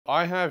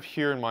I have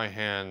here in my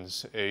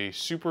hands a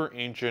super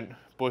ancient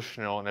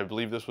Bushnell, and I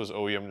believe this was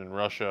OEM'd in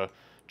Russia,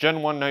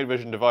 Gen 1 night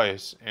vision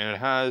device, and it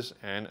has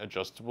an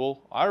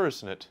adjustable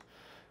iris in it.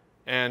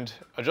 And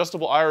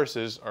adjustable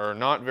irises are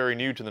not very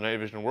new to the night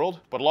vision world,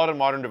 but a lot of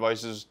modern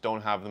devices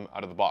don't have them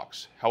out of the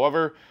box.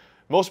 However,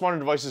 most modern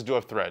devices do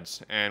have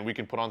threads, and we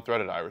can put on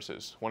threaded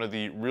irises. One of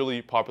the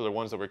really popular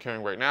ones that we're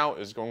carrying right now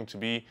is going to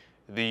be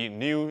the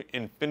new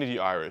Infinity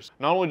Iris.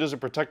 Not only does it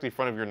protect the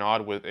front of your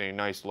nod with a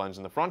nice lens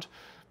in the front,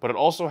 but it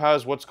also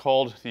has what's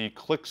called the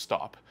click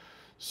stop.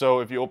 So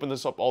if you open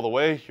this up all the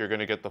way, you're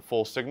going to get the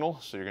full signal,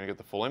 so you're going to get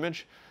the full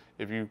image.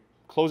 If you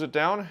close it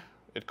down,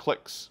 it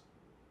clicks.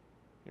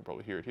 You can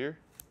probably hear it here.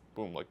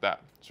 Boom, like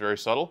that. It's very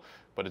subtle,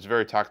 but it's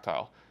very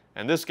tactile.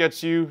 And this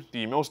gets you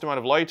the most amount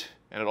of light,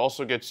 and it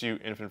also gets you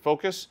infinite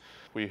focus.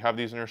 We have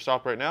these in our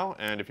shop right now,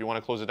 and if you want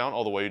to close it down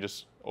all the way, you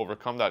just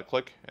overcome that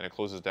click, and it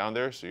closes down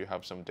there, so you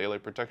have some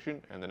daylight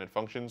protection, and then it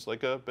functions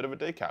like a bit of a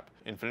day cap.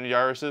 Infinity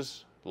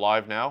Irises,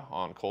 live now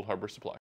on Cold Harbor Supply.